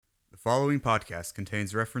following podcast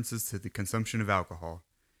contains references to the consumption of alcohol.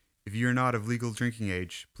 If you are not of legal drinking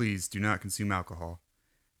age, please do not consume alcohol.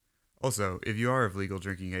 Also, if you are of legal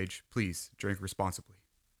drinking age, please drink responsibly.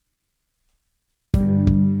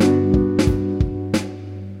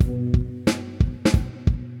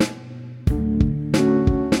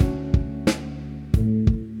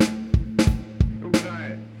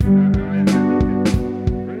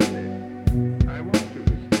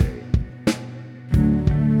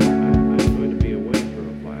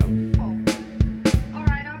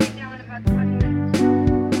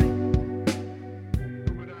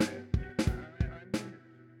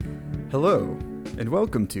 Hello, and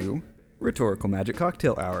welcome to Rhetorical Magic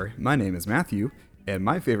Cocktail Hour. My name is Matthew, and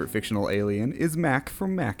my favorite fictional alien is Mac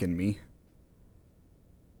from Mac and Me.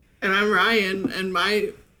 And I'm Ryan, and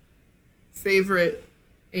my favorite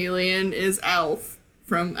alien is Alf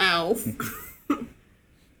from Alf.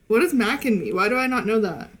 What is Mac and Me? Why do I not know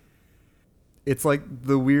that? It's like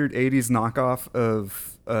the weird 80s knockoff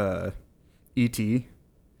of E.T.,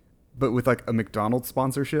 but with like a McDonald's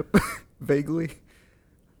sponsorship, vaguely.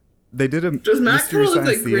 They did a Does Mac Mystery kind of look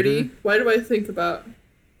Science like Theater. Gritty? Why do I think about...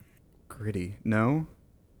 Gritty? No.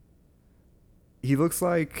 He looks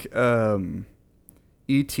like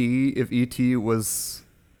E.T. if E.T. was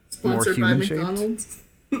Sponsored more by human-shaped. McDonald's?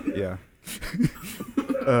 Yeah.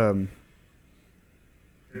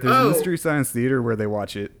 There's a Mystery Science Theater where they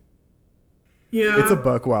watch it. Yeah. It's a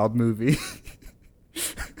buck wild movie.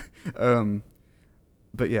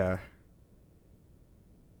 But yeah.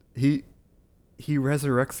 He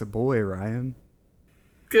resurrects a boy, Ryan.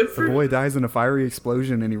 Good for... The boy dies in a fiery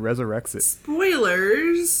explosion and he resurrects it.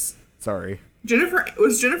 Spoilers! Sorry.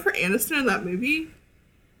 Was Jennifer Aniston in that movie?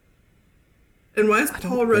 And why is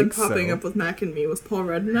Paul Rudd popping up with Mac and Me? Was Paul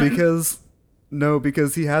Rudd in that?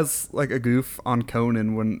 Because he has like a goof on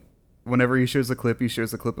Conan whenever he shows a clip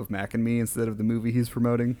of Mac and Me instead of the movie he's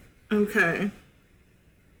promoting. Okay.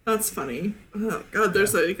 That's funny. Oh god,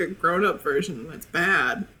 there's like a grown-up version that's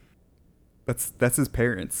bad. That's his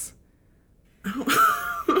parents.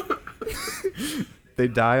 They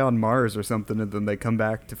die on Mars or something and then they come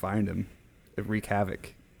back to find him and wreak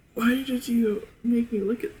havoc. Why did you make me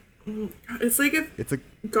look at... Oh god, it's like if It's a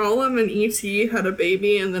Gollum and E.T. had a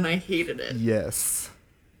baby and then I hated it. Yes.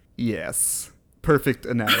 Perfect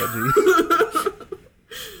analogy.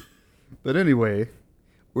 But anyway,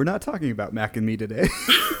 we're not talking about Mac and Me today.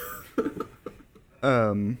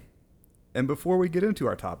 And before we get into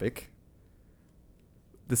our topic,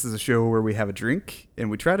 this is a show where we have a drink and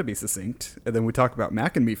we try to be succinct, and then we talk about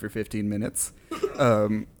Mac and Me for 15 minutes.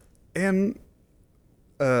 That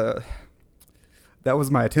was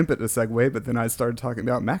my attempt at a segue, but then I started talking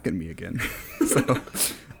about Mac and Me again. So,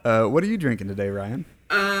 what are you drinking today, Ryan?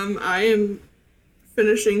 I am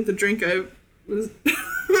finishing the drink I was...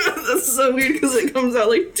 That's so weird because it comes out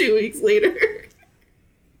like 2 weeks later.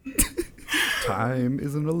 Time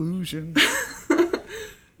is an illusion.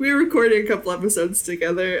 We were recording a couple episodes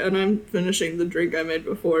together, and I'm finishing the drink I made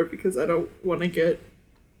before because I don't want to get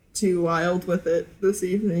too wild with it this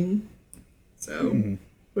evening. So,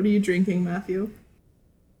 What are you drinking, Matthew?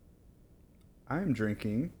 I'm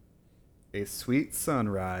drinking a Sweet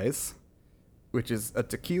Sunrise, which is a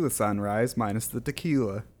tequila sunrise minus the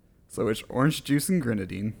tequila. So it's orange juice and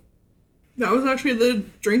grenadine. That was actually the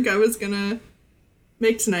drink I was gonna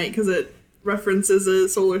make tonight because it references a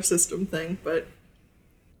solar system thing, but...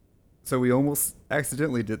 So we almost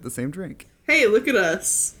accidentally did the same drink. Hey, look at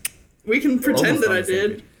us. We can pretend that I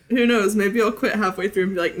did. Who knows, maybe I'll quit halfway through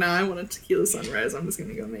and be like, nah, I want a tequila sunrise. I'm just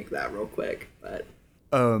gonna go make that real quick, but...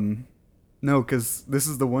 No, because this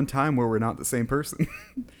is the one time where we're not the same person.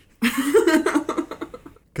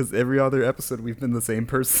 Because every other episode we've been the same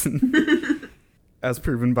person. As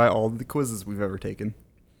proven by all the quizzes we've ever taken.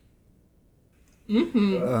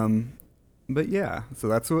 But yeah, so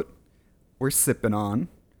that's what we're sipping on.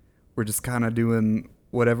 We're just kind of doing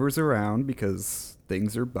whatever's around because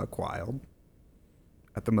things are buck wild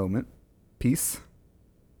at the moment. Peace.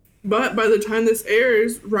 But by the time this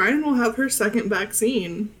airs, Ryan will have her second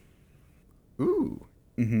vaccine. Ooh.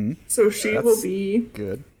 So she will be...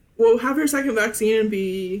 Good. Will have her second vaccine and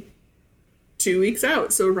be 2 weeks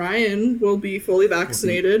out. So Ryan will be fully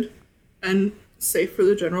vaccinated and safe for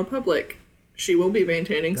the general public. She will be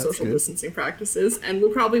maintaining social distancing practices and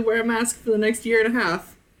will probably wear a mask for the next year and a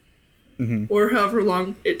half. Or however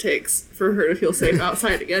long it takes for her to feel safe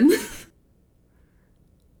outside again.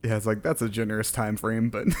 Yeah, it's like, that's a generous time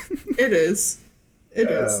frame, but... It is.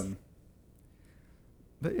 It is.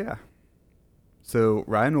 But yeah. So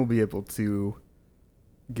Ryan will be able to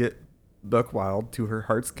get buck wild to her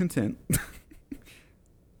heart's content.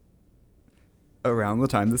 around the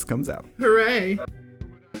time this comes out. Hooray.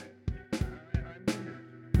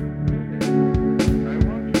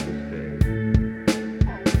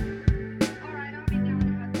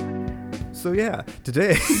 So yeah,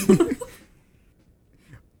 today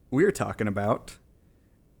we're talking about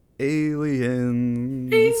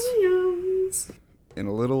aliens. Aliens. In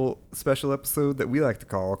a little special episode that we like to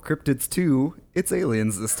call Cryptids 2, It's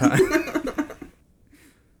Aliens this time.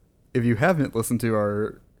 If you haven't listened to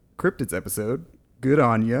our Cryptids episode, good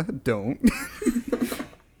on ya, don't.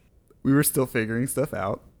 We were still figuring stuff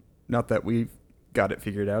out. Not that we've got it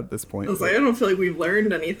figured out at this point. I was like, I don't feel like we've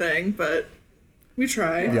learned anything, but we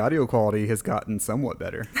try. The audio quality has gotten somewhat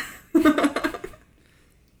better.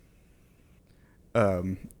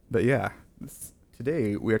 But yeah,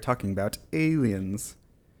 today we are talking about aliens.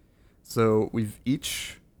 So we've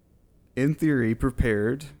each, in theory,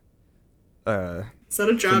 prepared Is that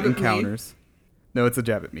a jab some at encounters. No, it's a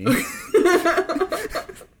jab at me.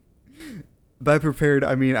 By prepared,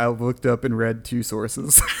 I mean I looked up and read two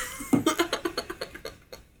sources.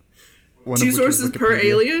 Two sources per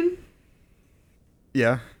alien?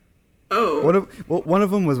 Yeah. Oh. One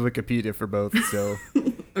of them was Wikipedia for both, so.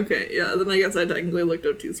 Okay, yeah, then I guess I technically looked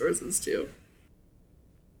up two sources too.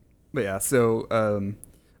 But yeah, so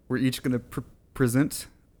we're each going to present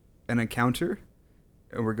an encounter,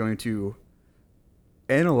 and we're going to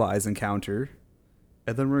analyze encounter,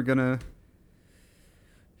 and then we're going to,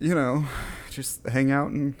 just hang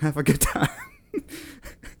out and have a good time.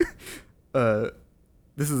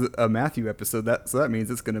 This is a Matthew episode, so that means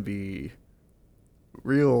it's going to be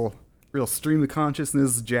real stream of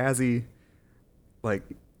consciousness, jazzy, like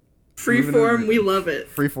freeform. We love it.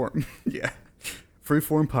 Freeform, yeah,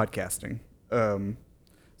 freeform podcasting.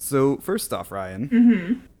 So first off,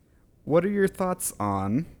 Ryan, what are your thoughts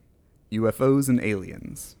on UFOs and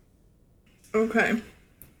aliens? Okay,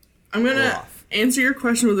 I'm gonna answer your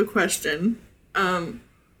question with a question.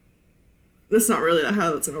 That's not really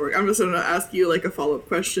how that's gonna work. I'm just gonna ask you like a follow-up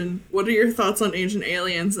question. What are your thoughts on ancient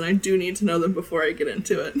aliens? And I do need to know them before I get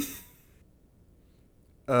into it.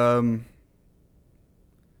 I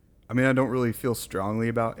mean, I don't really feel strongly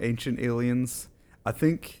about ancient aliens. I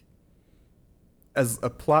think as a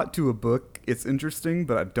plot to a book, it's interesting,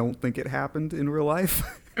 but I don't think it happened in real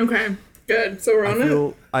life. Okay, good. So we're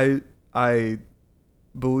on it. I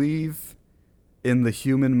believe in the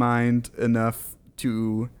human mind enough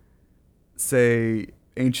to say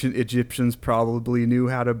ancient Egyptians probably knew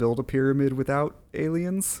how to build a pyramid without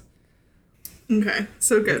aliens. Okay,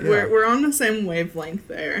 so good. Yeah. We're on the same wavelength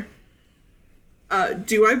there.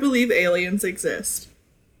 Do I believe aliens exist?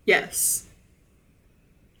 Yes.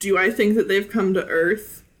 Do I think that they've come to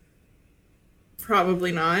Earth?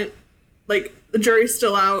 Probably not. Like, the jury's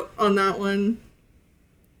still out on that one.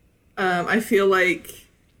 I feel like...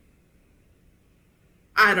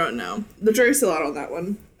 I don't know. The jury's still out on that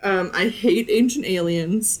one. I hate Ancient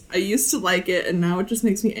Aliens. I used to like it, and now it just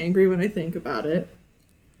makes me angry when I think about it.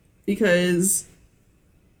 Because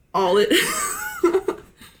all it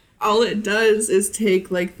does is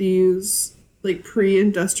take like these like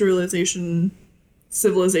pre-industrialization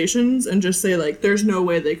civilizations and just say like there's no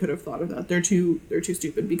way they could have thought of that. They're too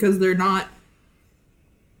stupid because they're not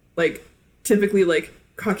like typically like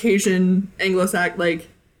Caucasian Anglo-Saxon, like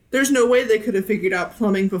there's no way they could have figured out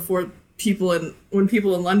plumbing before when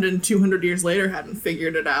people in London 200 years later hadn't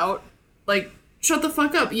figured it out. Like, shut the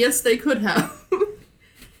fuck up. Yes, they could have.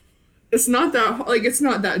 It's not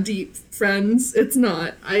that deep, friends. It's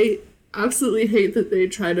not. I absolutely hate that they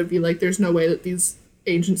try to be like, there's no way that these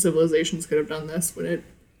ancient civilizations could have done this when it,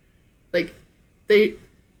 like,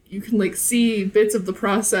 you can, like, see bits of the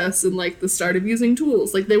process and, like, the start of using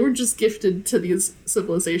tools. Like, they were just gifted to these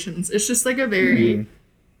civilizations. It's just, like, a very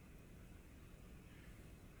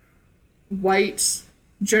white,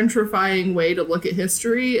 gentrifying way to look at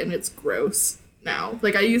history, and it's gross now.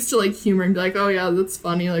 Like, I used to, like, humor and be like, oh, yeah, that's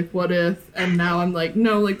funny, like, what if? And now I'm like,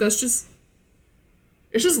 no, like, it's just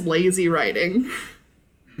lazy writing.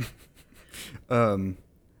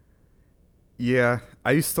 Yeah,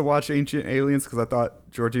 I used to watch Ancient Aliens because I thought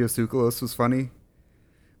Giorgio Tsoukalos was funny,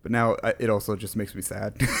 but now it also just makes me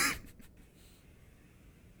sad.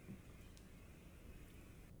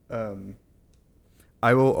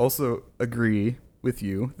 I will also agree with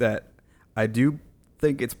you that I do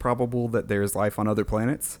think it's probable that there's life on other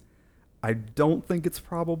planets. I don't think it's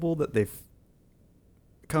probable that they've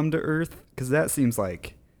come to Earth, because that seems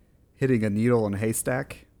like hitting a needle in a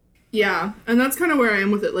haystack. Yeah, and that's kind of where I am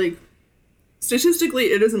with it. Like, statistically,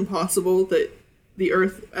 it is impossible that the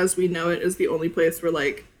Earth, as we know it, is the only place where,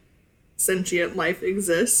 like, sentient life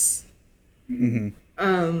exists.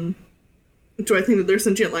 Mm-hmm. Do I think that there's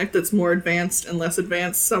sentient life that's more advanced and less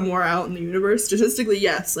advanced somewhere out in the universe? Statistically,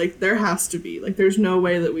 yes. Like, there has to be. Like, there's no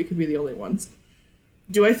way that we could be the only ones.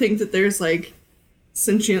 Do I think that there's, like,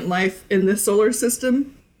 sentient life in this solar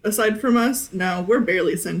system aside from us? No, we're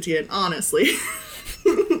barely sentient, honestly.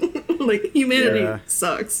 Like, humanity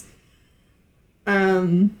sucks.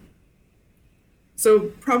 So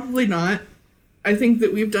probably not. I think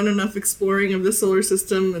that we've done enough exploring of the solar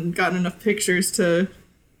system and gotten enough pictures to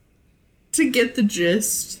get the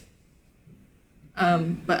gist.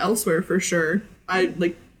 But elsewhere, for sure,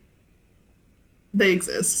 they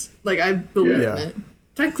exist. Like, I believe in it.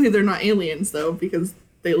 Technically, they're not aliens, though, because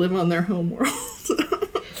they live on their home world.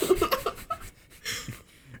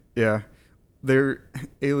 Yeah. They're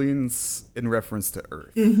aliens in reference to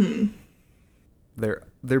Earth. Mm-hmm.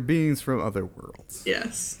 They're beings from other worlds.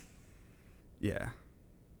 Yes. Yeah.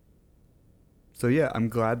 So yeah, I'm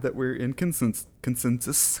glad that we're in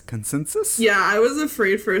consensus. Yeah, I was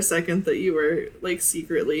afraid for a second that you were, like,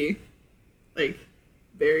 secretly, like,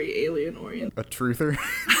 very alien oriented. A truther.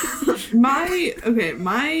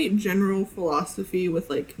 My general philosophy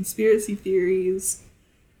with, like, conspiracy theories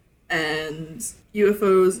and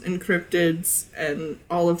UFOs and cryptids and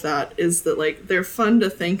all of that is that, like, they're fun to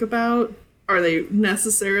think about. Are they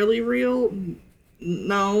necessarily real?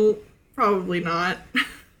 No, probably not.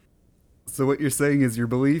 So what you're saying is your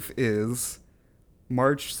belief is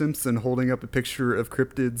Marge Simpson holding up a picture of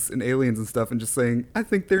cryptids and aliens and stuff and just saying, I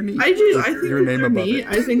think they're neat. I do. With I think your that name they're above neat. it.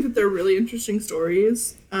 I think that they're really interesting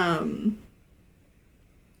stories. I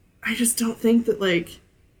just don't think that, like,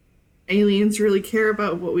 aliens really care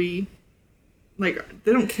about what we, like,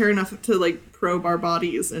 they don't care enough to, like, probe our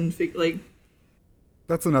bodies and like.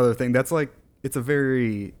 That's another thing. That's like, it's a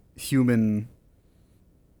very human,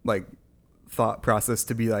 like, thought process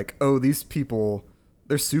to be like, oh, these people,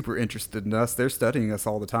 they're super interested in us. They're studying us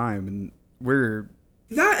all the time, and we're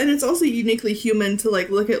that, and it's also uniquely human to, like,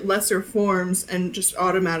 look at lesser forms and just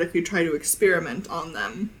automatically try to experiment on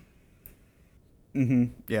them. Mm-hmm.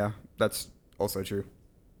 Yeah, that's also true.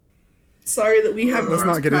 Sorry that we have those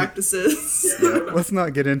practices. Let's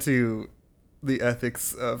not get into the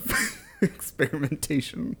ethics of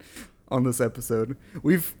experimentation on this episode.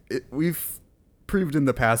 We've proved in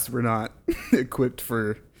the past we're not equipped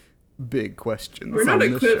for big questions. We're not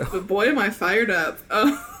equipped, but boy, am I fired up.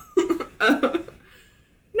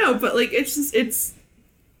 No, but, like, it's just, it's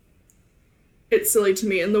silly to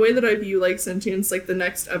me. And the way that I view, like, sentience, like, the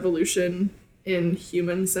next evolution in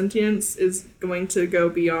human sentience is going to go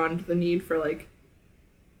beyond the need for, like,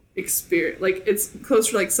 experience. Like, it's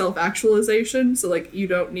closer to, like, self-actualization. So, like, you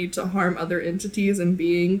don't need to harm other entities and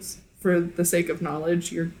beings for the sake of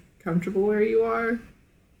knowledge. You're comfortable where you are.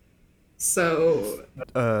 So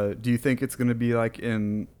do you think it's going to be like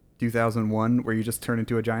in 2001 where you just turn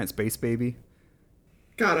into a giant space baby?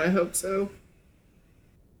 God, I hope so.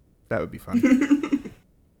 That would be fun.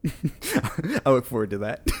 I look forward to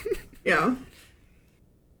that. Yeah.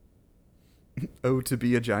 Oh, to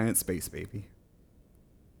be a giant space baby.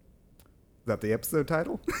 Is that the episode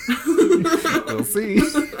title? We'll see.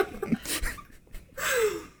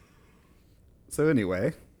 So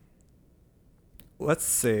anyway, let's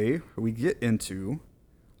say we get into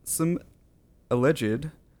some alleged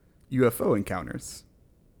UFO encounters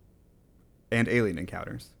and alien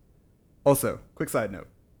encounters. Also, quick side note.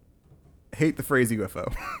 Hate the phrase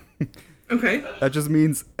UFO. Okay. That just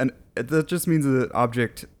means an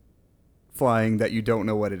object flying that you don't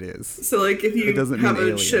know what it is. So, like, if you have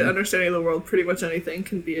a shit understanding of the world, pretty much anything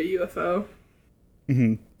can be a UFO.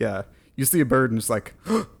 Mm-hmm. Yeah. You see a bird and it's like,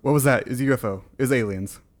 oh, what was that? It's a UFO. It's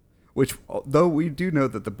aliens. Which, though we do know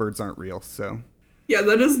that the birds aren't real, so. Yeah,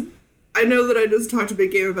 that is. I know that I just talked a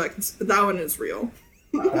big game about, but that one is real.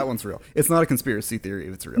 That one's real. It's not a conspiracy theory.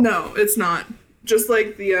 It's real. No, it's not. Just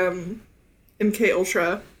like the MK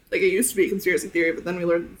Ultra. Like, it used to be a conspiracy theory, but then we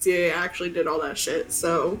learned the CIA actually did all that shit.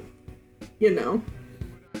 So, you know.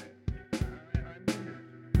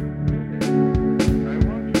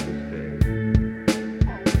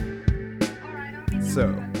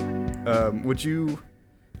 So, would you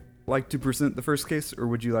like to present the first case, or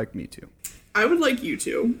would you like me to? I would like you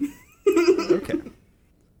to. Okay.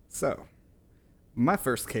 So, my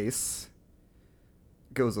first case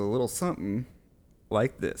goes a little something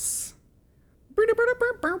like this.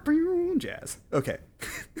 Jazz. Okay.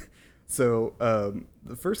 So,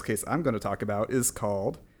 the first case I'm going to talk about is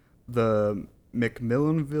called the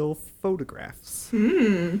McMillanville Photographs.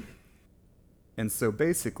 And so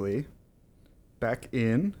basically, back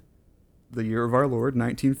in the year of our Lord,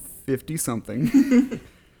 1950-something,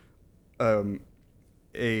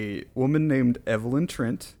 a woman named Evelyn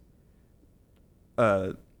Trent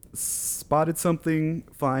spotted something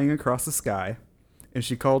flying across the sky, and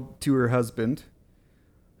she called to her husband,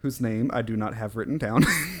 whose name I do not have written down,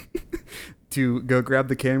 to go grab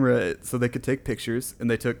the camera so they could take pictures. And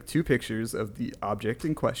they took 2 pictures of the object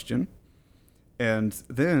in question. And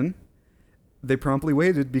then they promptly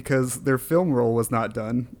waited because their film roll was not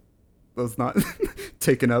done, was not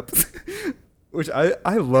taken up. Which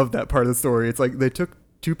I love that part of the story. It's like they took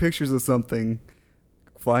 2 pictures of something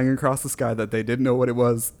flying across the sky that they didn't know what it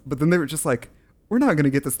was. But then they were just like, we're not going to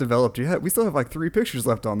get this developed yet. We still have like 3 pictures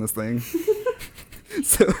left on this thing.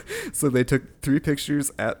 So they took 3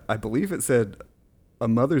 pictures at, I believe it said, a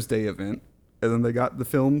Mother's Day event. And then they got the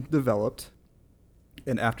film developed.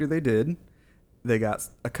 And after they did, they got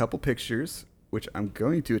a couple pictures, which I'm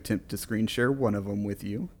going to attempt to screen share one of them with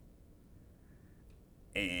you.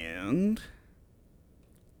 And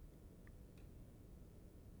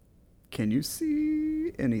can you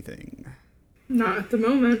see anything? Not at the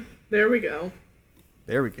moment. There we go.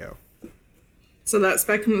 There we go. So that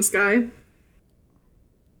speck in the sky?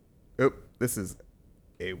 Oh, this is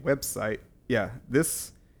a website. Yeah,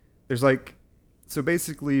 there's like, so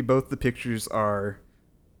basically both the pictures are,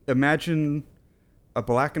 imagine a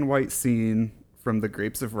black and white scene from the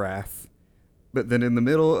Grapes of Wrath, but then in the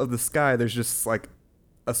middle of the sky, there's just like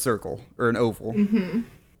a circle or an oval. Mm-hmm.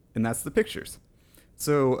 And that's the pictures.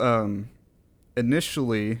 So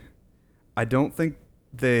initially, I don't think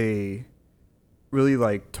they really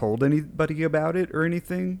like told anybody about it or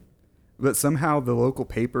anything, but somehow the local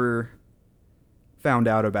paper found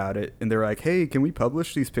out about it and they're like, hey, can we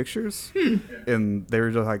publish these pictures? And they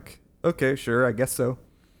were just like, okay, sure, I guess so.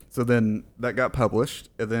 So then that got published,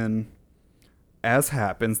 and then as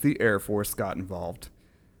happens, the Air Force got involved.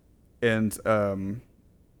 And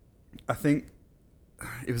I think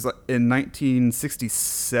it was like in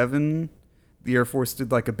 1967, the Air Force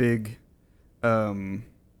did like a big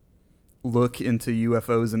look into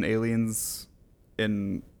UFOs and aliens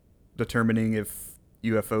and determining if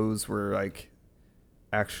UFOs were like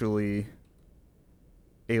actually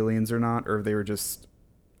aliens or not, or if they were just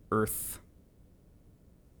Earth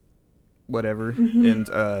whatever. Mm-hmm.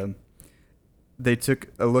 And they took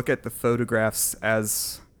a look at the photographs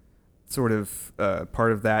as sort of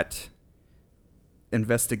part of that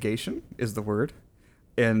investigation is the word.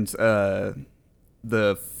 And the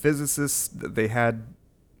physicist that they had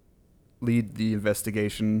lead the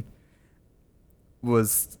investigation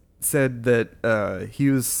said that he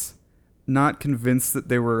was not convinced that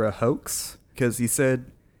they were a hoax, because he said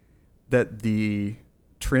that the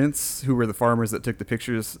Trents, who were the farmers that took the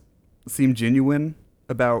pictures, seemed genuine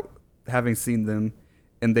about having seen them,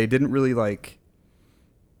 and they didn't really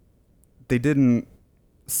they didn't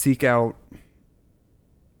seek out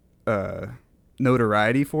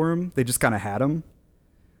notoriety for him. They just kind of had him.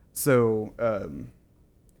 So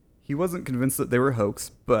he wasn't convinced that they were a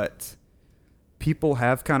hoax, but people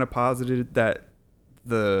have kind of posited that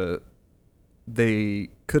they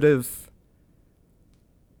could have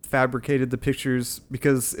fabricated the pictures,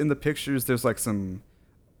 because in the pictures there's like some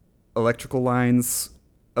electrical lines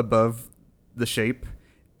above the shape.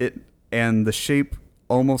 And the shape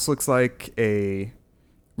almost looks like a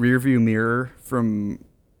rear view mirror from,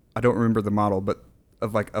 I don't remember the model, but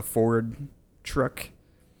of like a Ford truck.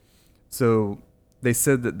 So they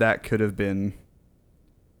said that could have been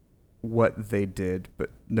what they did, but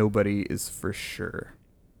nobody is for sure.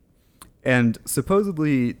 And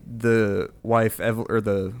supposedly the wife, or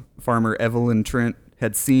the farmer Evelyn Trent,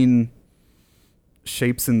 had seen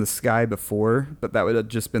shapes in the sky before, but that would have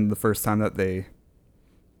just been the first time that they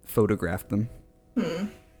photographed them.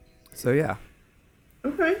 So yeah.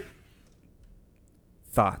 Okay.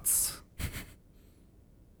 Thoughts?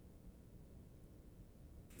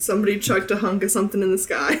 Somebody chucked a hunk of something in the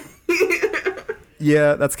sky.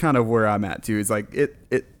 Yeah, that's kind of where I'm at too. It's like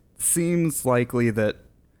it seems likely that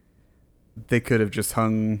they could have just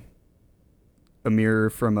hung a mirror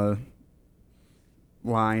from a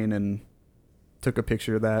line and took a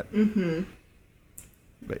picture of that. Mm-hmm.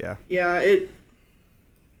 But yeah. Yeah,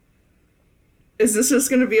 is this just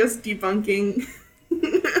going to be us debunking?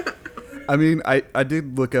 I mean, I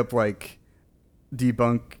did look up like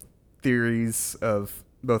debunk theories of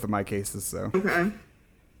both of my cases, so. Okay.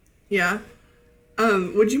 Yeah.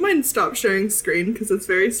 Would you mind stop sharing screen? Because it's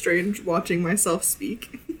very strange watching myself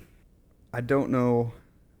speak. I don't know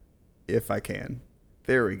if I can.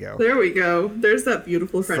 There we go. There we go. There's that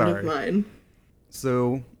beautiful friend Sorry. of mine.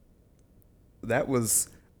 So that was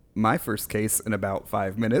my first case in about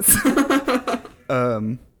 5 minutes.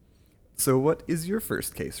 So what is your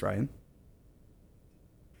first case, Ryan?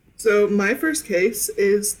 So my first case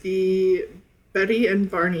is the Betty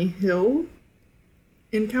and Barney Hill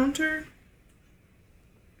encounter,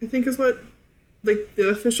 I think is what like the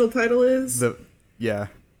official title is. Yeah.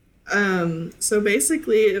 So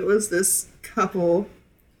basically it was this couple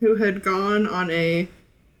who had gone on a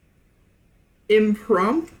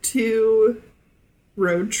impromptu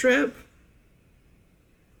road trip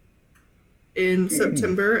in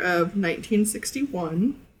September of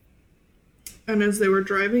 1961. And as they were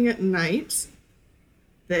driving at night,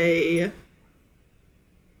 they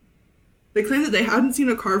claimed that they hadn't seen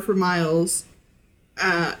a car for miles,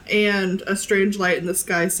 and a strange light in the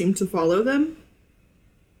sky seemed to follow them.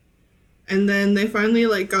 And then they finally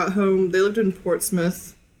like got home. They lived in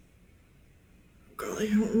Portsmouth. God, I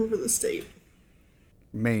don't remember the state.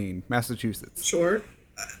 Maine, Massachusetts. Sure.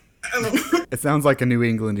 I don't know. It sounds like a New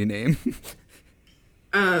Englandy name.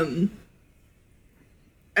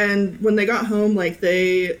 And when they got home, like,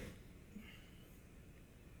 they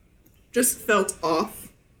just felt off.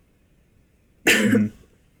 And,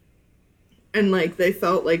 like, they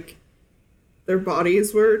felt like their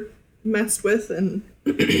bodies were messed with and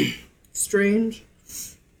strange.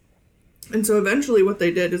 And so eventually what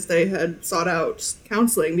they did is they had sought out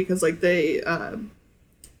counseling because, like,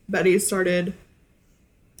 Betty started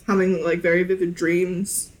having, like, very vivid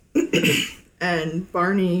dreams. And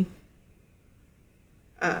Barney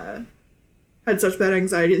had such bad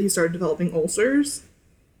anxiety that he started developing ulcers,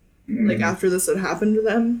 like, after this had happened to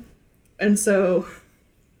them. And so,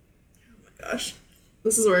 oh my gosh,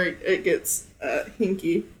 this is where it gets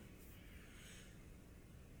hinky.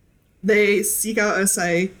 They seek out a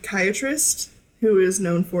psychiatrist who is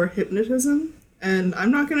known for hypnotism. And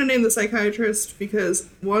I'm not going to name the psychiatrist because,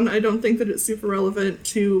 one, I don't think that it's super relevant.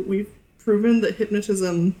 Two, we've proven that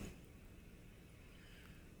hypnotism...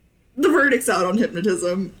 The verdict's out on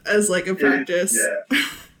hypnotism as, like, a practice.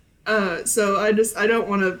 Yeah. So I don't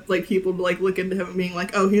want to, like, people to, like, look into him and being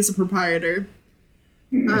like, oh, he's a proprietor.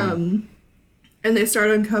 And they start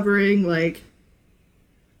uncovering, like,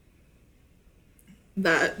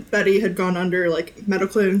 that Betty had gone under, like,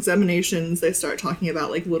 medical examinations. They start talking about,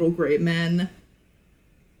 like, little gray men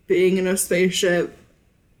being in a spaceship.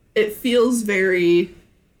 It feels very,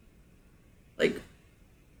 like,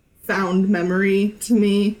 found memory to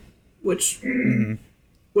me, which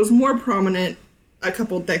was more prominent a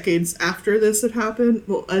couple decades after this had happened.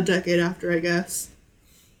 Well, a decade after, I guess.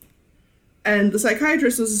 And the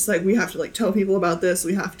psychiatrist was just like, we have to, like, tell people about this.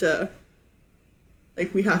 We have to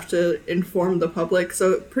inform the public.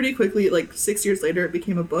 So pretty quickly, like, 6 years later, it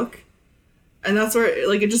became a book. And that's where,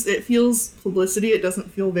 like, it feels publicity. It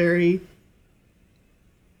doesn't feel very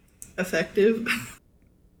effective.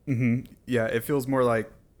 Yeah, it feels more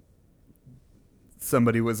like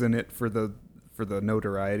somebody was in it for the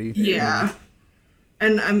notoriety. Yeah.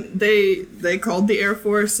 And they called the Air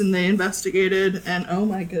Force and they investigated, and oh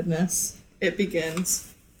my goodness, it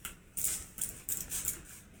begins.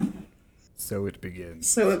 So it begins.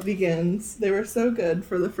 So it begins. They were so good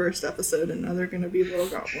for the first episode, and now they're going to be little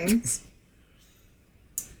goblins.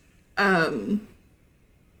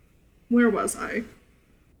 Where was I?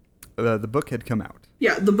 The book had come out.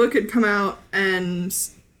 Yeah, the book had come out, and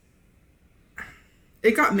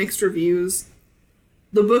it got mixed reviews.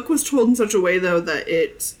 The book was told in such a way, though, that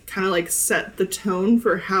it kind of, like, set the tone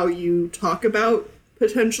for how you talk about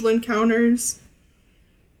potential encounters.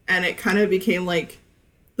 And it kind of became, like,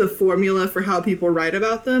 the formula for how people write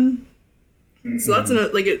about them. So that's,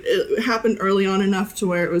 it happened early on enough to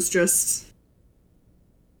where it was just...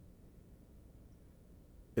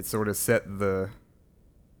 It sort of set the...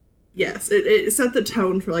 Yes, it set the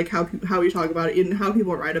tone for, like, how we talk about it and how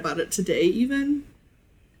people write about it today, even.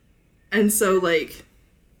 And so, like...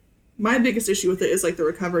 My biggest issue with it is, like, the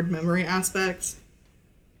recovered memory aspect.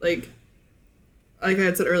 Like I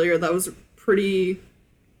had said earlier, that was a pretty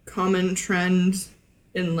common trend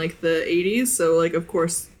in, like, the 80s. So, like, of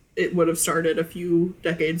course, it would have started a few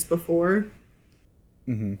decades before.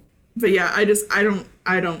 But yeah, I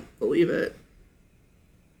don't believe it.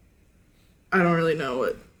 I don't really know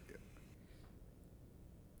what.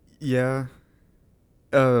 Yeah.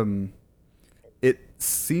 It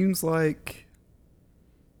seems like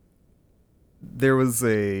there was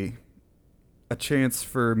a chance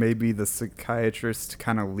for maybe the psychiatrist to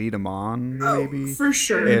kind of lead him on, maybe. Oh, for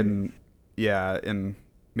sure. And yeah, and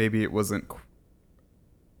maybe it wasn't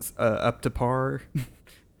up to par,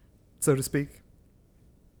 so to speak.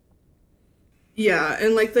 Yeah,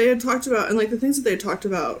 and, like, they had talked about, and, like, the things that they had talked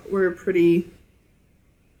about that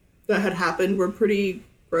had happened were pretty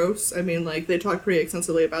gross. I mean, like, they talked pretty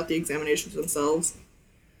extensively about the examinations themselves.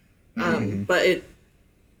 But it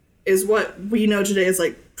is what we know today is,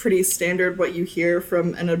 like, pretty standard what you hear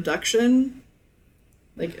from an abduction.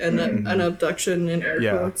 like an abduction in air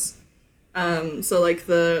Yeah. quotes. So like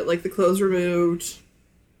the clothes removed,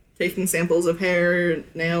 taking samples of hair,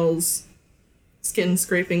 nails, skin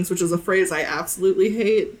scrapings, which is a phrase I absolutely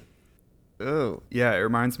hate. Oh, yeah, it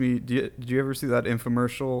reminds me, did you ever see that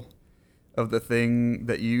infomercial of the thing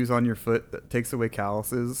that you use on your foot that takes away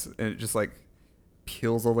calluses and it just like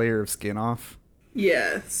peels a layer of skin off?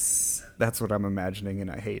 Yes. That's what I'm imagining and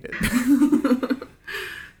I hate it.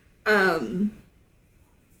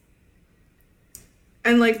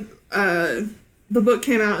 And like the book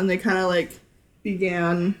came out and they kind of like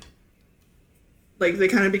began like they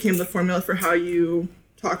kind of became the formula for how you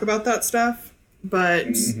talk about that stuff, but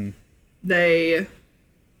they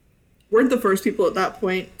weren't the first people at that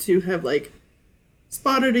point to have like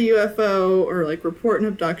spotted a UFO or like report an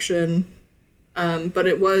abduction. But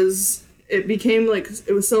it became like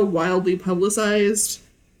it was so wildly publicized,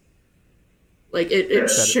 like it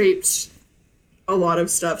shaped a lot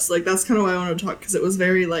of stuff. So like that's kind of why I wanted to talk, because it was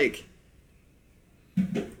very like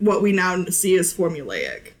what we now see as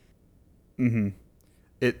formulaic.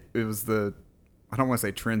 It was the, I don't want to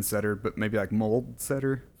say trendsetter, but maybe like mold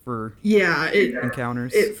setter for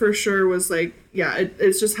encounters. It for sure was like,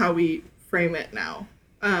 it's just how we frame it now.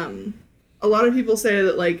 A lot of people say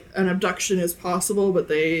that like an abduction is possible, but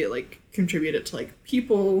they like contribute it to like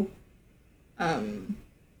people.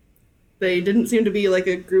 They didn't seem to be like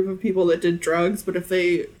a group of people that did drugs, but if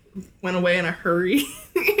they went away in a hurry.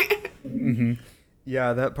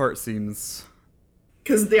 Yeah, that part seems...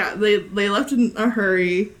 Because they left in a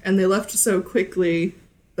hurry, and they left so quickly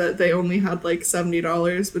that they only had like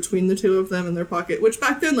 $70 between the two of them in their pocket. Which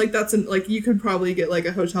back then, like like you could probably get like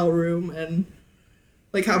a hotel room and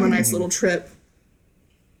like have a nice little trip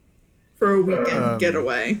for a weekend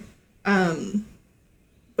getaway.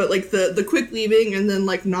 But like the quick leaving and then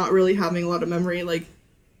like not really having a lot of memory, like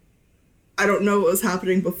I don't know what was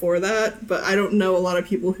happening before that, but I don't know a lot of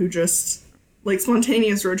people who just like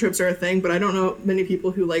spontaneous road trips are a thing, but I don't know many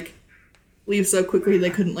people who like leave so quickly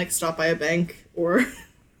they couldn't like stop by a bank or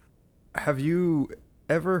Have you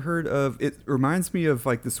ever heard of, it reminds me of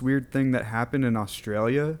like this weird thing that happened in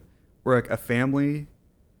Australia where like a family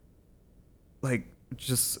like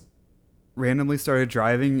just randomly started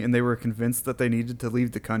driving and they were convinced that they needed to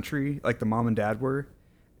leave the country, like the mom and dad were.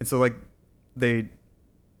 And so like they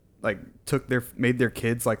like made their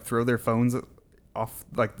kids like throw their phones off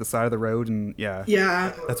like the side of the road, and yeah.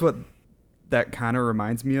 That's what that kind of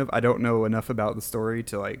reminds me of. I don't know enough about the story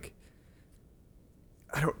to like,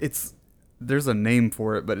 there's a name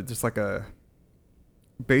for it, but it's just like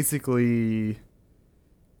basically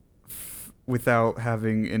without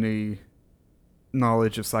having any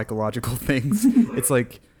knowledge of psychological things, it's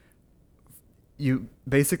like you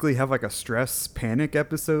basically have like a stress panic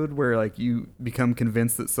episode where like you become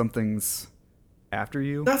convinced that something's after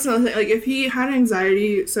you. That's another thing. Like if he had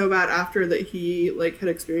anxiety so bad after that he like had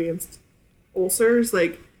experienced ulcers,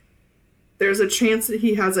 like there's a chance that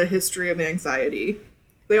he has a history of anxiety.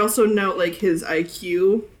 They also note like his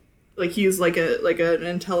IQ, like he's like an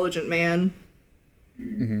intelligent man,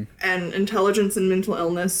 and intelligence and mental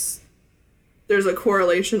illness, there's a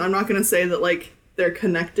correlation. I'm not going to say that like they're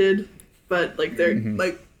connected, but like they're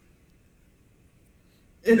like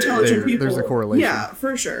intelligent people. There's a correlation. Yeah,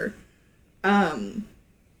 for sure.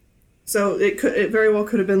 So it very well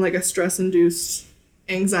could have been like a stress-induced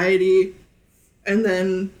anxiety. And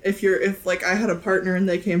then if like I had a partner and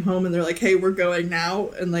they came home and they're like, hey, we're going now,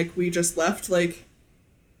 and like we just left, like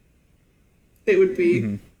it would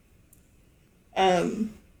be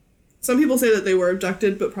some people say that they were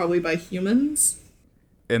abducted, but probably by humans.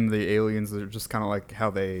 And the aliens are just kind of like how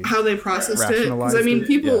they processed it. Because I mean,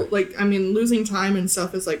 people losing time and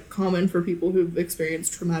stuff is like common for people who've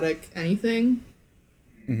experienced traumatic anything.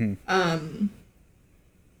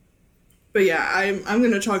 But yeah, I'm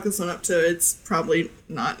gonna chalk this one up to it's probably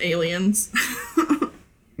not aliens.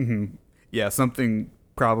 Yeah, something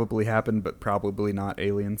probably happened, but probably not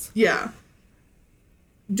aliens. Yeah.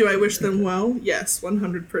 Do I wish them well? Yes,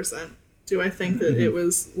 100%. Do I think that it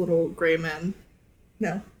was little gray men?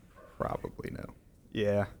 No. Probably no.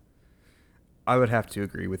 Yeah. I would have to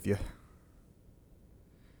agree with you.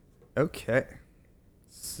 Okay.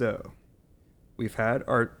 So, we've had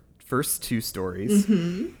our first two stories.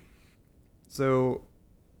 So,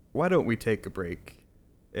 why don't we take a break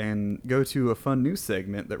and go to a fun new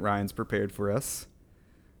segment that Ryan's prepared for us,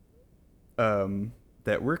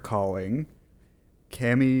 that we're calling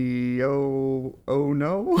Cameo Oh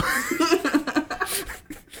No?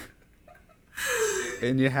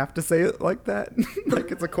 And you have to say it like that, like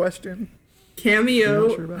it's a question.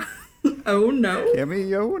 Cameo. Sure about. Oh no.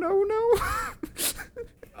 Cameo, no.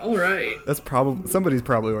 All right. That's probably somebody's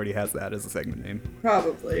probably already has that as a segment name.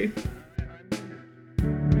 Probably.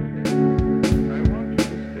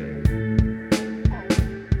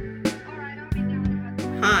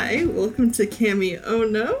 Hi, welcome to Cameo Oh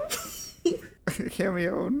No.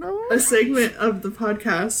 Cameo, no. A segment of the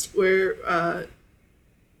podcast where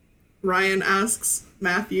Ryan asks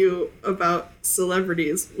Matthew about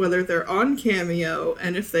celebrities, whether they're on Cameo,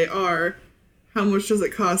 and if they are, how much does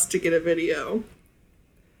it cost to get a video?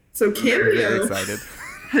 So I'm very Cameo excited.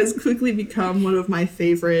 has quickly become one of my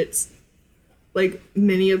favorite, like,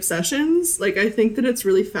 mini obsessions. Like, I think that it's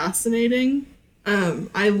really fascinating.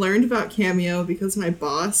 I learned about Cameo because my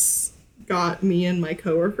boss got me and my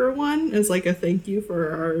coworker one as, like, a thank you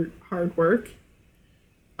for our hard work.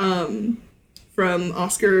 From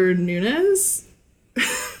Oscar Nunez.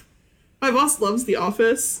 My boss loves The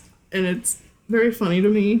Office, and it's very funny to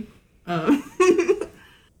me.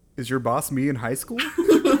 Is your boss me in high school?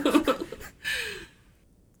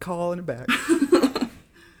 Calling it back.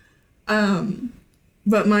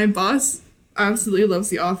 But my boss absolutely loves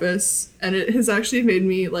The Office, and it has actually made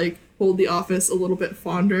me, like, hold The Office a little bit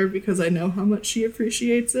fonder because I know how much she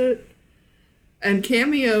appreciates it. And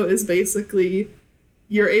Cameo is basically,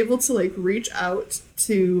 you're able to, like, reach out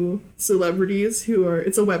to celebrities who are,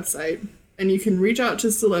 it's a website, and you can reach out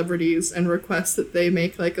to celebrities and request that they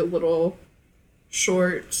make, like, a little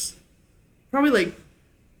short, probably, like,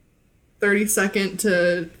 30-second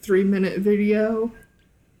to 3-minute video.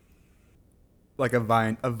 Like a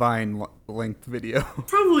Vine length video.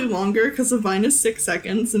 Probably longer, because a Vine is 6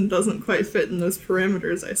 seconds and doesn't quite fit in those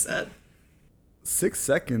parameters I set. 6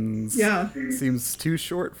 seconds. Yeah. Seems too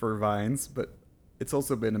short for Vines, but it's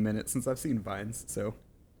also been a minute since I've seen Vines, so.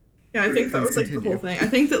 Yeah, I think that was, like, the Continue. whole thing. I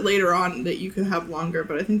think that later on that you could have longer,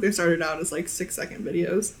 but I think they started out as, like, 6-second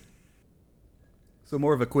videos. So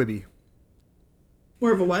more of a Quibi.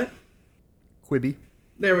 More of a what? Quibi.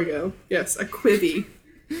 There we go. Yes, a Quibi.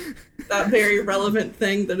 That very relevant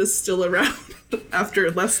thing that is still around after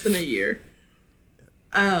less than a year.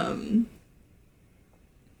 But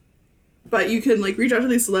you can, like, reach out to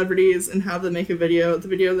these celebrities and have them make a video. The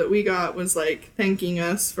video that we got was, like, thanking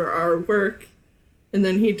us for our work. And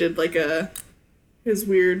then he did, like, his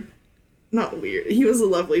weird, not weird, he was a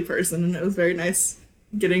lovely person, and it was very nice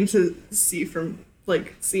getting to see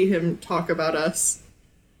him talk about us.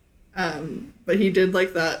 But he did,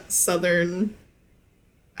 like, that southern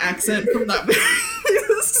accent from that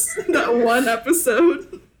that one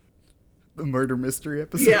episode. The murder mystery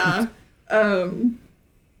episode. Yeah.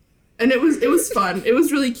 And it was fun. It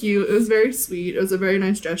was really cute. It was very sweet. It was a very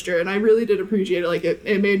nice gesture, and I really did appreciate it. Like,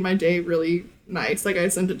 it made my day really nice. Like, I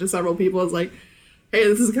sent it to several people. I was like, hey,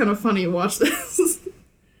 this is kind of funny. Watch this.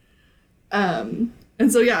 And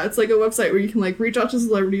so, yeah, it's like a website where you can, like, reach out to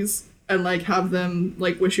celebrities and, like, have them,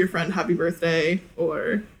 like, wish your friend happy birthday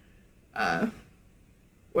or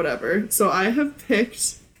whatever. So I have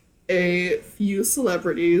picked a few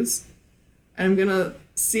celebrities, and I'm gonna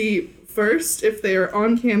see first if they are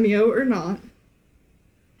on Cameo or not,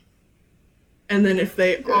 and then if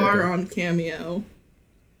they are on Cameo,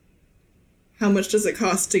 how much does it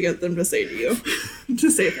cost to get them to say to you, to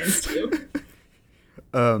say thanks to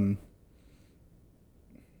you?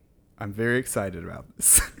 I'm very excited about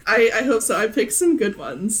this. I hope so. I picked some good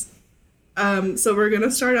ones. So we're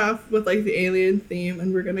gonna start off with, like, the alien theme,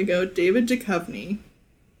 and we're gonna go David Duchovny.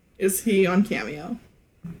 Is he on Cameo?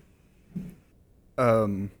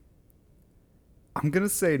 I'm gonna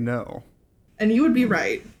say no. And you would be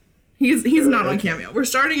right. He's not on Cameo. We're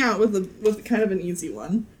starting out with kind of an easy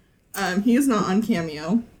one. He is not on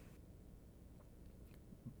Cameo.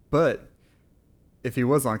 But if he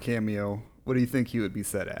was on Cameo, what do you think he would be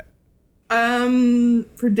set at?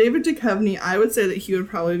 For David Duchovny, I would say that he would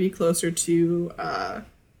probably be closer to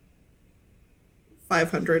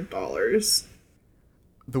 $500.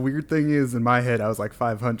 The weird thing is, in my head, I was like,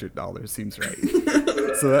 $500 seems right.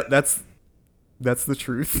 So that's the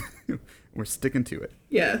truth. We're sticking to it.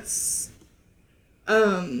 Yes.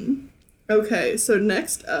 Okay, so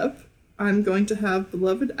next up, I'm going to have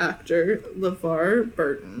beloved actor LeVar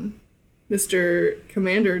Burton. Mr.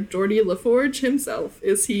 Commander Geordie LaForge himself.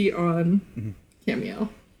 Is he on Cameo?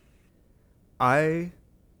 I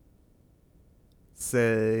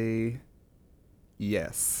say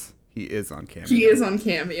yes. He is on Cameo. He is on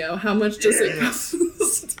Cameo. How much does it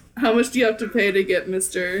cost? How much do you have to pay to get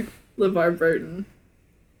Mr. LeVar Burton?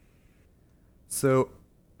 So,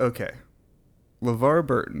 okay. LeVar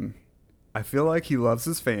Burton, I feel like he loves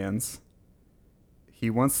his fans. He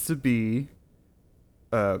wants to be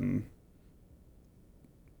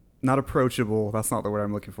not approachable, that's not the word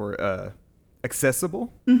I'm looking for,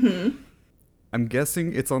 accessible. I'm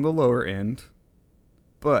guessing it's on the lower end,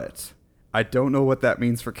 but I don't know what that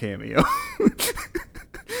means for Cameo.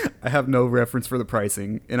 I have no reference for the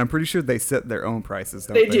pricing, and I'm pretty sure they set their own prices,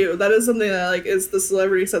 don't they? They do. That is something that, like, is the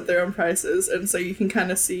celebrity set their own prices, and so you can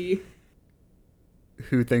kind of see...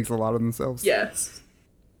 Who thinks a lot of themselves? Yes.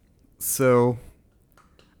 So,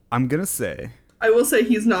 I'm gonna say... I will say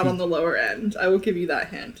he's not on the lower end. I will give you that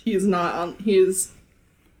hint. He's not on... He's...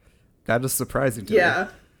 That is surprising to me. Yeah.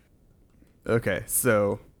 Okay,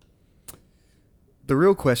 so... The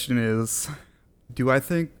real question is, do I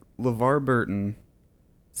think LeVar Burton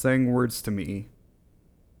saying words to me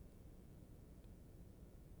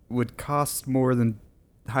would cost more than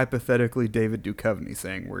hypothetically David Duchovny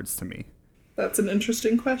saying words to me? That's an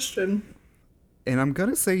interesting question. And I'm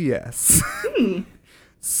gonna say yes.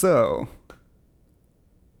 So,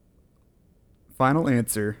 final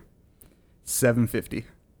answer, $750.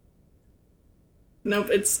 Nope,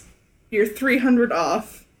 you're 300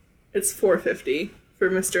 off. It's $450 for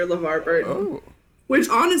Mr. LeVar Burton. Oh. Which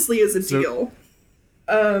honestly is a deal.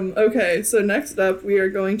 Okay, so next up we are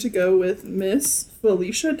going to go with Miss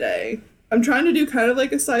Felicia Day. I'm trying to do kind of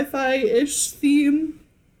like a sci-fi-ish theme.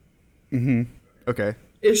 Okay.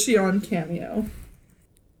 Is she on Cameo?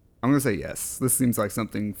 I'm gonna say yes. This seems like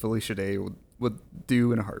something Felicia Day would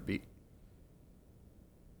do in a heartbeat.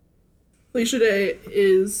 Felicia Day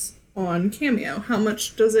is on Cameo. How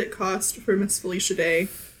much does it cost for Miss Felicia Day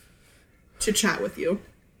to chat with you?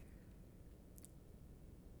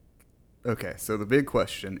 Okay, so the big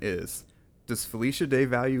question is, does Felicia Day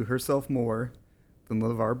value herself more than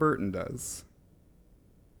LeVar Burton does?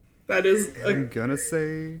 That is... I'm gonna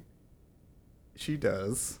say she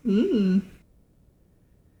does. Mm.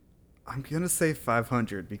 I'm gonna say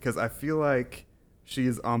 500 because I feel like she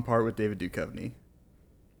is on par with David Duchovny.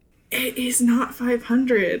 It is not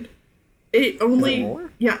 500. It only... Is it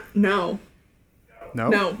more? Yeah, no. No?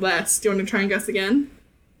 No, less. Do you want to try and guess again?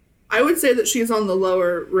 I would say that she's on the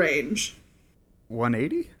lower range.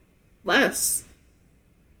 180? Less.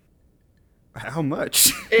 How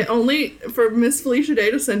much? It only... For Miss Felicia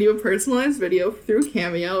Day to send you a personalized video through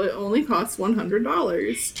Cameo, it only costs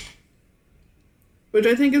 $100. Which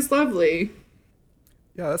I think is lovely.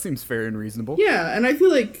 Yeah, that seems fair and reasonable. Yeah, and I feel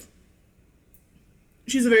like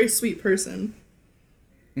she's a very sweet person.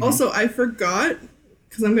 Also, I forgot,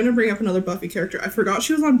 because I'm going to bring up another Buffy character. I forgot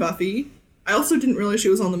she was on Buffy. I also didn't realize she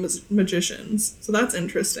was on the Magicians, so that's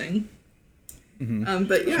interesting.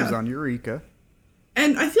 But yeah. She was on Eureka.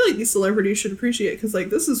 And I feel like these celebrities should appreciate it, because, like,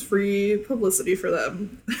 this is free publicity for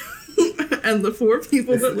them. And the four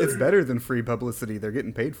people It's better than free publicity. They're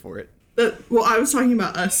getting paid for it. Well, I was talking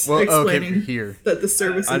about us explaining okay, here. that the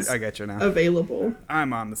service is I get you now. available.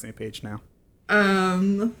 I'm on the same page now.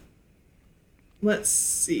 Let's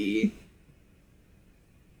see.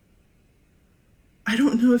 I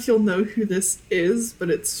don't know if you'll know who this is, but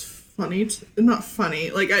it's funny. Not funny.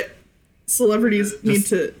 Like, celebrities need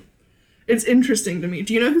to... It's interesting to me.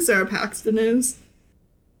 Do you know who Sarah Paxton is?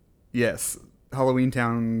 Yes. Halloween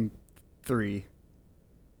Town 3.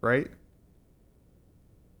 Right?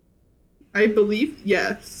 I believe,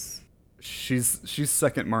 yes. She's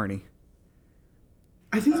second Marnie.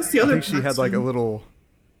 I think that's the other I think she had like a little...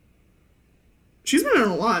 She's been in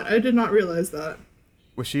a lot. I did not realize that.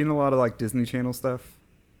 Was she in a lot of like Disney Channel stuff?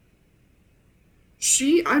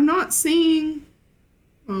 I'm not seeing...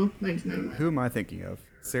 Oh, 1999. Who am I thinking of?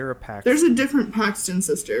 Sarah Paxton. There's a different Paxton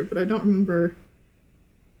sister, but I don't remember.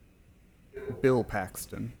 Bill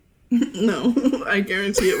Paxton. No, I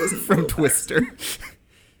guarantee it wasn't From Bill Twister.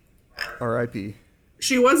 R.I.P.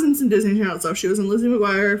 She was in some Disney Channel stuff. She was in Lizzie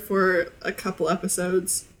McGuire for a couple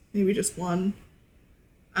episodes, maybe just one.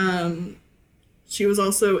 She was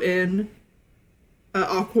also in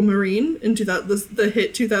Aquamarine in the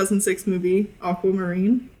hit 2006 movie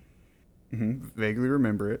Aquamarine. Vaguely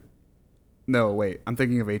remember it. No, wait. I'm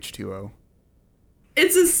thinking of H2O.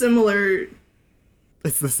 It's a similar...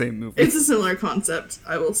 It's the same movie. It's a similar concept,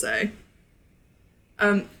 I will say.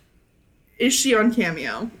 Is she on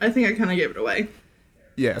Cameo? I think I kind of gave it away.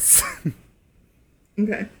 Yes.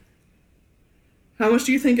 Okay. How much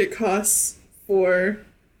do you think it costs for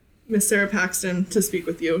Miss Sarah Paxton to speak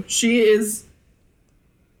with you? She is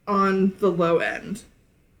on the low end.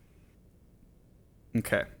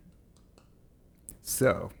 Okay.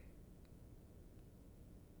 So,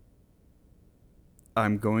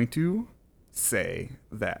 I'm going to say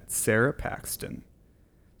that Sarah Paxton,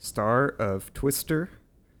 star of Twister...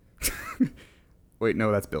 Wait,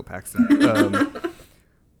 no, that's Bill Paxton.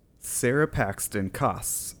 Sarah Paxton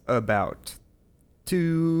costs about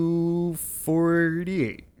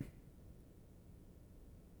 $248.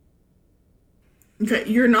 Okay,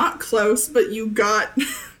 you're not close, but you got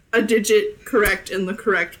a digit correct in the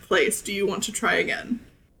correct place. Do you want to try again?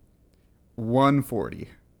 140.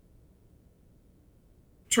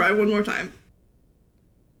 Try one more time.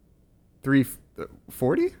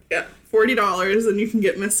 340? Yeah, $40, and you can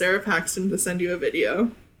get Miss Sarah Paxton to send you a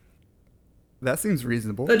video. That seems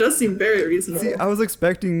reasonable. That does seem very reasonable. See, I was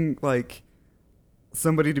expecting, like,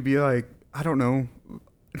 somebody to be like, I don't know,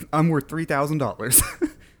 I'm worth $3,000.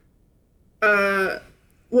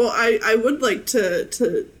 Well, I would like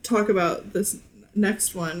to talk about this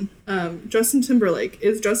next one. Justin Timberlake.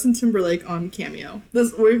 Is Justin Timberlake on Cameo?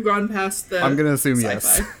 We've gone past the I'm going to assume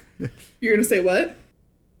sci-fi. yes. You're going to say what?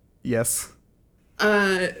 Yes.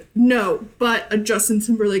 No, but a Justin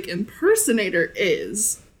Timberlake impersonator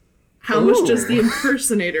is. How much does the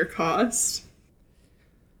impersonator cost?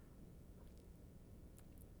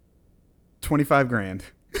 25 grand.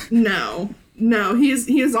 No, he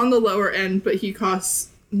is on the lower end, but he costs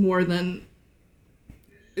more than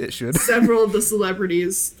It should. several of the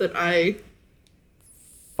celebrities that I.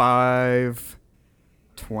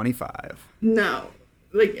 525. No,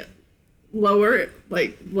 lower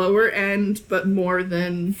end, but more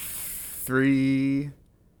than 330.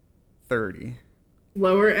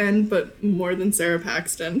 lower end, but more than Sarah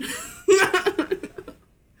Paxton.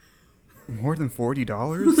 More than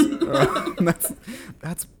 $40?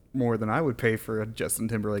 That's more than I would pay for a Justin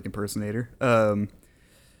Timberlake impersonator.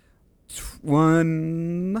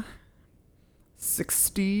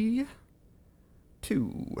 162.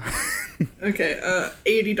 Okay,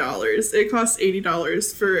 $80. It costs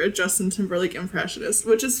 $80 for a Justin Timberlake impressionist,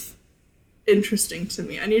 which is interesting to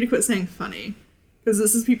me. I need to quit saying funny, because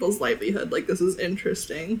this is people's livelihood. Like, this is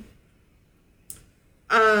interesting.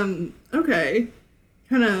 Okay.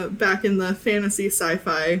 Kind of back in the fantasy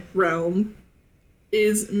sci-fi realm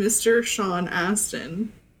is Mr. Sean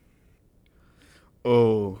Astin.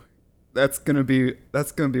 Oh, that's gonna be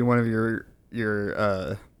one of your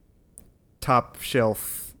top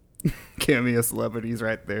shelf cameo celebrities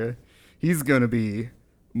right there. He's gonna be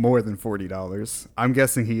more than $40. I'm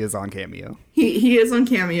guessing he is on Cameo. He is on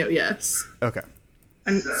Cameo, yes. Okay.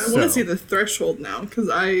 And I want to see the threshold now, because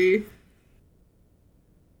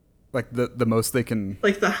like the most they can.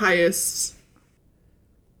 like the highest.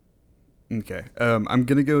 Okay. I'm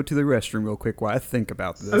gonna go to the restroom real quick while I think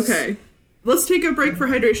about this. Okay. Let's take a break for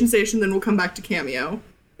Hydration Station, then we'll come back to Cameo.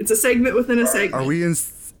 It's a segment within a segment. Are we in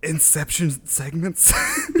Inception segments?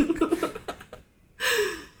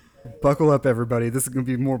 Buckle up, everybody. This is going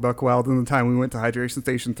to be more buck wild than the time we went to Hydration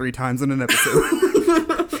Station 3 times in an episode.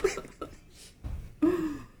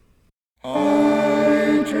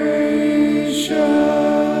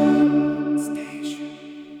 Hydration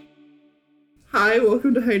Station. Hi,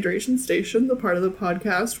 welcome to Hydration Station, the part of the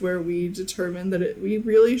podcast where we determine that we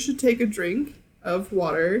really should take a drink of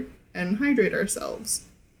water and hydrate ourselves.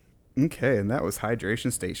 Okay, and that was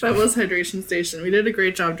Hydration Station. That was Hydration Station. We did a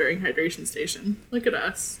great job during Hydration Station. Look at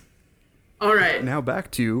us. All right. Now back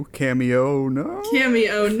to Cameo, no?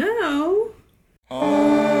 Cameo, no.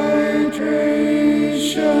 Hydration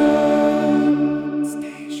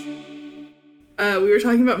Station. We were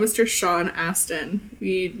talking about Mr. Sean Astin.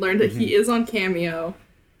 We learned that he is on Cameo.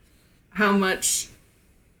 How much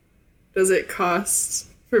does it cost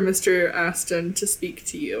for Mr. Astin to speak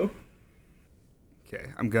to you?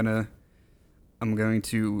 Okay, I'm going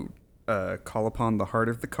to call upon the heart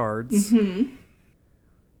of the cards. Mm-hmm.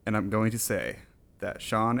 And I'm going to say that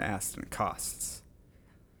Sean Astin costs.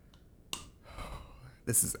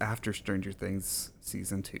 This is after Stranger Things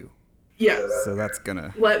season 2. Yeah. So that's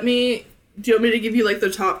gonna. Do you want me to give you like the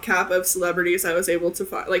top cap of celebrities I was able to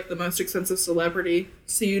find, like the most expensive celebrity,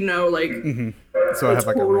 so you know like So I have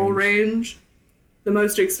like a total range. range. The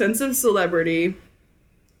most expensive celebrity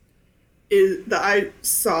is that I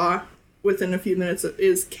saw within a few minutes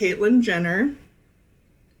is Caitlyn Jenner.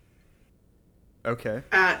 Okay.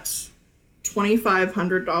 At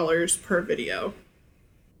 $2,500 per video.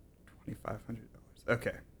 $2,500.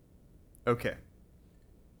 Okay. Okay.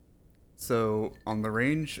 So on the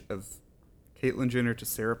range of Caitlyn Jenner to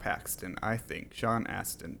Sarah Paxton, I think Sean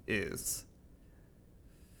Astin is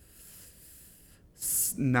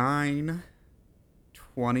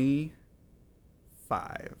 $925.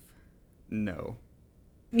 No.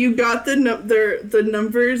 You got the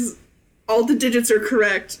numbers. All the digits are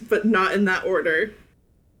correct, but not in that order.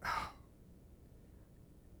 All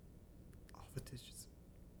the digits.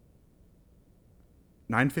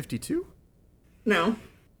 952? No.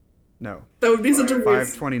 No. That would be such a weird...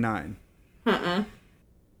 529.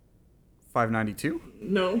 592?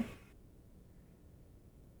 No.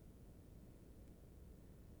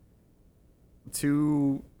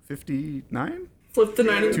 259? Flip the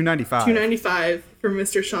 295. 295 for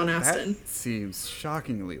Mr. Sean Astin. That seems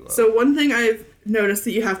shockingly low. So one thing I've noticed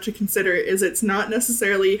that you have to consider is it's not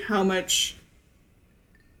necessarily how much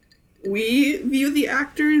we view the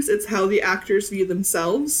actors, it's how the actors view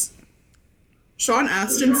themselves. Sean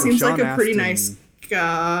Astin seems Sean like a pretty Astin. nice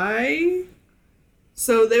guy.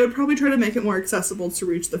 So they would probably try to make it more accessible to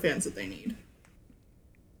reach the fans that they need.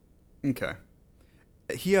 Okay.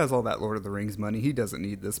 He has all that Lord of the Rings money. He doesn't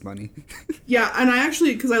need this money. Yeah, and I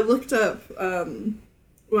actually, because I looked up, when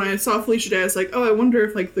I saw Felicia Day, I was like, oh, I wonder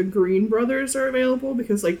if, like, the Green brothers are available,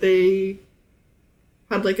 because, like, they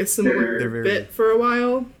had, like, a similar bit for a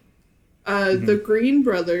while. The Green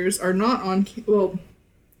brothers are not on, well,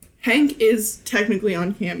 Hank is technically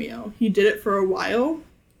on Cameo. He did it for a while,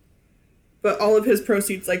 but all of his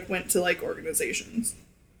proceeds, like, went to, like, organizations.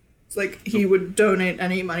 So, like, he would donate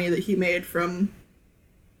any money that he made from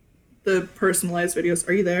the personalized videos.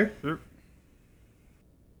 Are you there? Yep.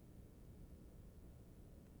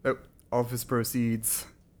 Oh, all of his proceeds.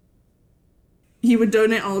 He would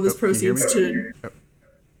donate all of his Can you hear proceeds me? to...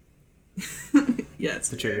 Oh, Yes.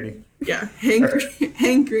 to charity. Yeah,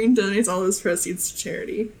 Hank Green donates all his proceeds to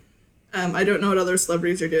charity. I don't know what other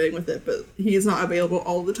celebrities are doing with it, but he's not available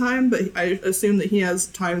all the time, but I assume that he has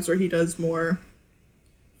times where he does more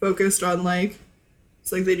focused on, like,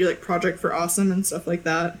 it's like they do, like, Project for Awesome and stuff like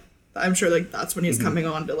that. I'm sure, like, that's when he's coming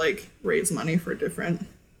on to, like, raise money for different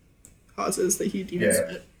causes that he deems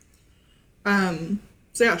fit.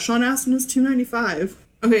 So yeah, Sean Astin is $295.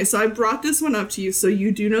 Okay, so I brought this one up to you, so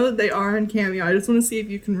you do know that they are in Cameo. I just want to see if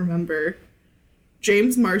you can remember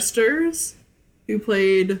James Marsters, who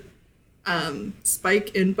played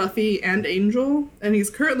Spike in Buffy and Angel, and he's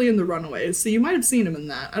currently in The Runaways, so you might have seen him in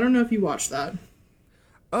that. I don't know if you watched that.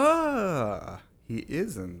 He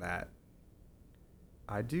is in that.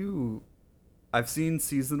 I do. I've seen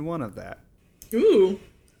season 1 of that. Ooh.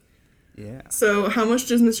 Yeah. So how much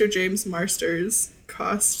does Mr. James Marsters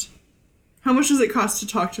cost? How much does it cost to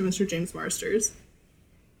talk to Mr. James Marsters?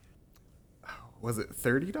 Was it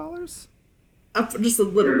 $30? Up just a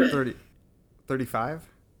little bit. 30, 35?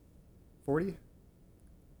 40?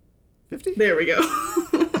 50? There we go.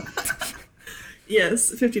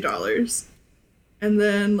 Yes, $50. And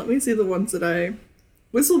then let me see the ones that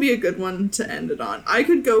this will be a good one to end it on. I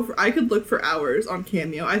could look for hours on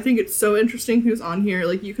Cameo. I think it's so interesting who's on here.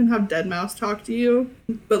 Like, you can have Deadmau5 talk to you.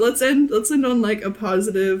 But let's end on, like, a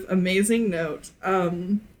positive, amazing note. Okay.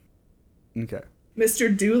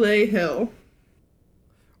 Mr. Dule Hill.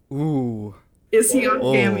 Ooh. Is he on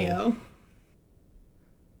Cameo?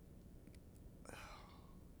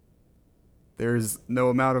 There's no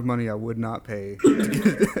amount of money I would not pay to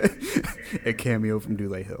get a cameo from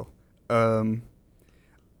Dule Hill.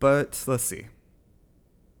 But let's see.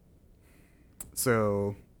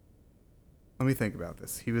 So, let me think about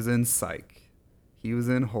this. He was in Psych. He was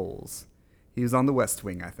in Holes. He was on The West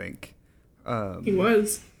Wing, I think. He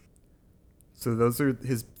was. So those are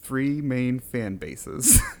his 3 main fan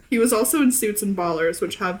bases. He was also in Suits and Ballers,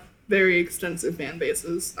 which have very extensive fan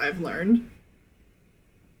bases, I've learned.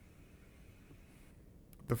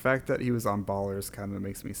 The fact that he was on Ballers kind of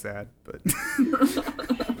makes me sad, but...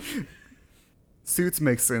 Suits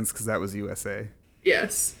makes sense because that was USA.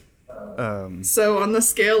 Yes. Um, So on the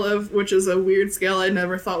scale of, which is a weird scale I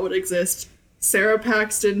never thought would exist, Sarah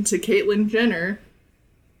Paxton to Caitlyn Jenner,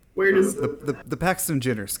 where does the Paxton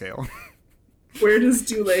Jenner scale. where does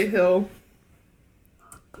Dule Hill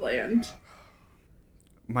land?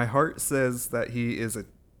 My heart says that he is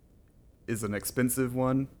an expensive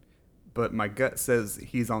one, but my gut says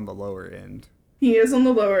he's on the lower end. He is on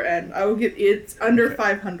the lower end. I will give it's under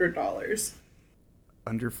 $500.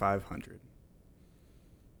 Under 500.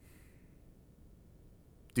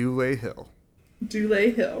 Dule Hill Dule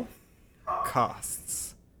Hill.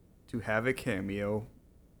 costs to have a cameo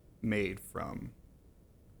made from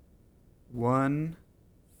 $135.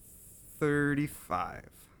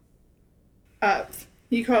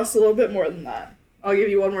 He costs a little bit more than that. I'll give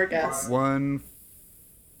you one more guess. $150.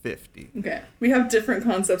 Okay. We have different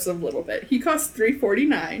concepts of little bit. He costs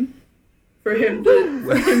 $349 for him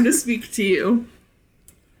to speak to you.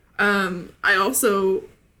 I also,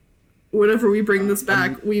 whenever we bring this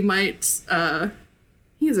back, we might,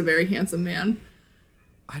 he is a very handsome man.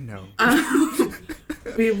 I know.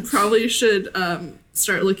 We probably should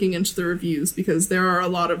start looking into the reviews because there are a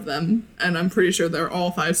lot of them, and I'm pretty sure they're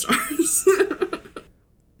all 5 stars.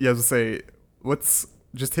 Yeah, I was gonna say,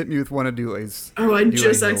 just hit me with one of Dule's. Oh, I Dule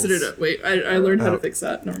just Hills. exited it. Wait, I learned how to fix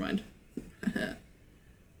that. Never mind.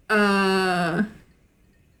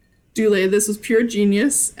 Dule, this was pure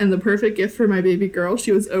genius and the perfect gift for my baby girl.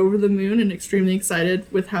 She was over the moon and extremely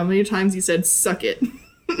excited with how many times you said, suck it.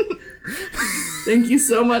 Thank you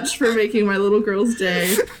so much for making my little girl's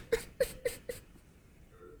day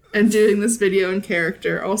and doing this video in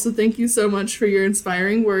character. Also, thank you so much for your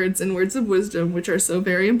inspiring words and words of wisdom, which are so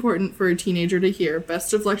very important for a teenager to hear.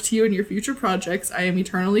 Best of luck to you in your future projects. I am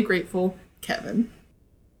eternally grateful, Kevin.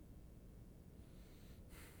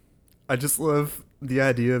 I just love the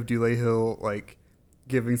idea of Dule Hill, like,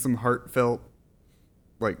 giving some heartfelt,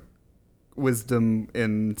 like, wisdom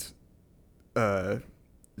and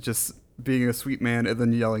just being a sweet man and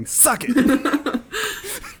then yelling, suck it!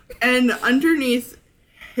 And underneath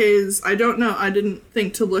his, I don't know, I didn't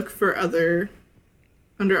think to look for under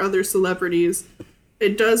other celebrities.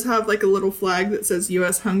 It does have like a little flag that says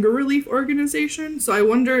U.S. Hunger Relief Organization. So I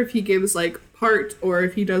wonder if he gives like part or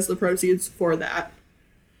if he does the proceeds for that.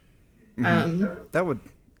 That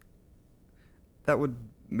would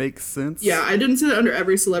make sense. Yeah, I didn't see that under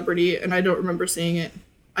every celebrity, and I don't remember seeing it.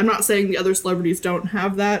 I'm not saying the other celebrities don't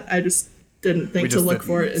have that. I just didn't think to look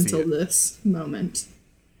for it until this moment.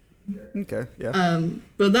 Okay, yeah.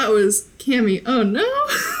 But that was Cammy. Oh no!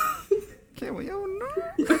 Cammy, oh no!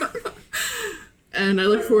 And I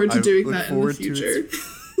look forward to doing that in the future.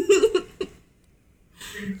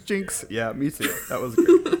 Jinx. Yeah, me too. That was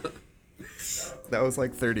great. That was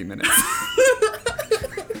like 30 minutes.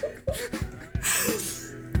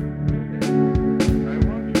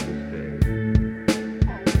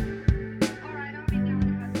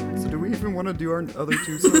 So do we even want to do our other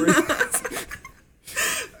two stories?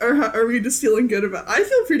 Or are we just feeling good about... I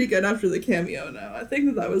feel pretty good after the cameo now. I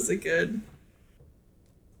think that was a good...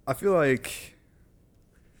 I feel like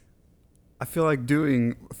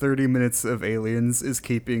doing 30 minutes of aliens is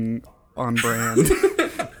keeping on brand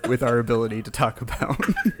with our ability to talk about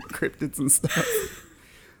cryptids and stuff.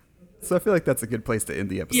 So I feel like that's a good place to end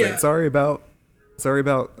the episode. Yeah. Sorry about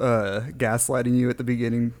gaslighting you at the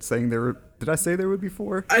beginning, saying there were... Did I say there would be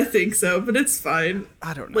 4? I think so, but it's fine.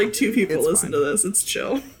 I don't know. Like 2 people It's listen fine. to this. It's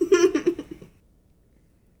chill.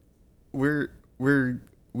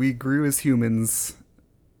 We grew as humans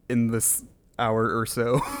in this hour or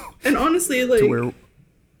so. And honestly, like... to where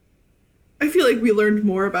I feel like we learned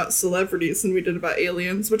more about celebrities than we did about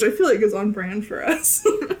aliens, which I feel like is on brand for us.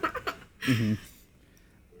 mm-hmm.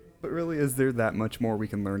 But really, is there that much more we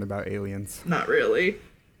can learn about aliens? Not really.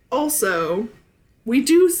 Also, we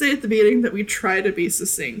do say at the beginning that we try to be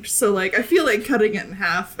succinct, so like I feel like cutting it in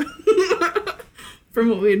half from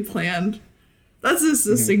what we had planned. That's as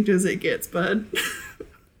succinct as it gets, bud.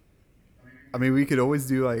 I mean, we could always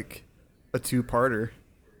do like a 2-parter.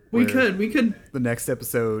 We could. The next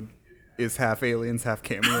episode is half aliens, half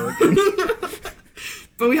cameo again.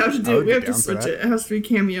 But we have I would be to down for switch that. it. It has to be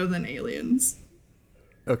cameo then aliens.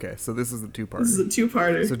 Okay, so this is a 2-parter. This is a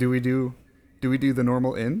 2-parter. So do we do the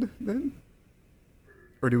normal end then?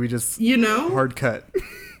 Or do we just hard cut?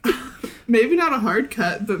 Maybe not a hard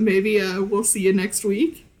cut, but maybe we'll see you next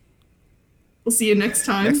week. We'll see you next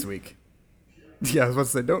time. Next week. Yeah, I was about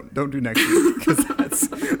to say don't do next week because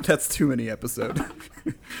that's too many episodes.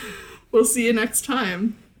 We'll see you next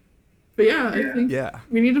time. But yeah, I think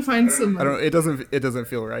we need to find some. I don't. It doesn't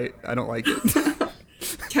feel right. I don't like it.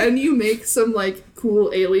 Can you make some like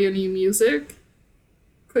cool alien-y music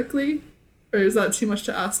quickly, or is that too much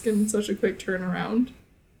to ask in such a quick turnaround?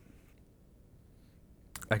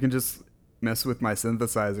 I can just mess with my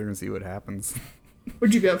synthesizer and see what happens.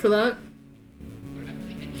 Would you be up for that?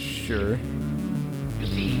 Sure. You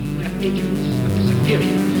see, you have agents of the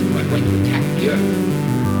Superiors who are going to attack the Earth.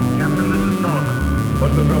 Captain, this is Sullivan.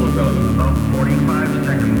 What's the trouble, Sullivan? About 45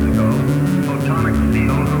 seconds ago, photonic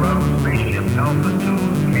field around spaceship Alpha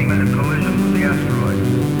 2 came into collision with the asteroid.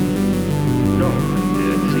 No,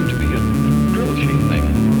 it seemed to be a drill-shaped thing.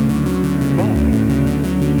 Oh.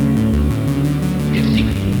 We've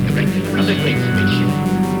secretly erected another great spaceship.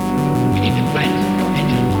 We need the plans of your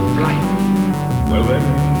engine to fly. Well then?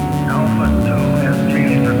 Alpha 2 has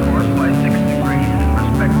changed her course by 6 degrees in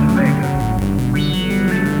respect to Vega.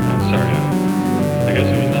 I'm sorry. I guess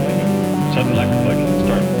it was nothing. Sudden lack of luck at the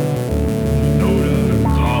start. Noda,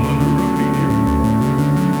 common rookie here.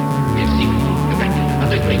 We have secretly erected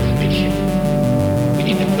another great spaceship. We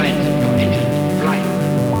need the plans of your engine to fly.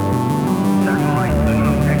 Satellite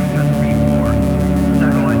Luno X-34.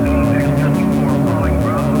 Satellite Luno X-34 calling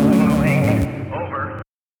Bravo Luno 8. Over.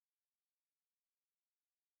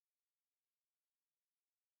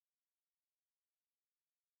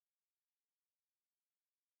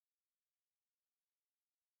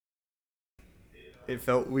 It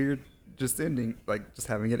felt weird just ending, like just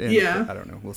having it end. Yeah. But I don't know. We'll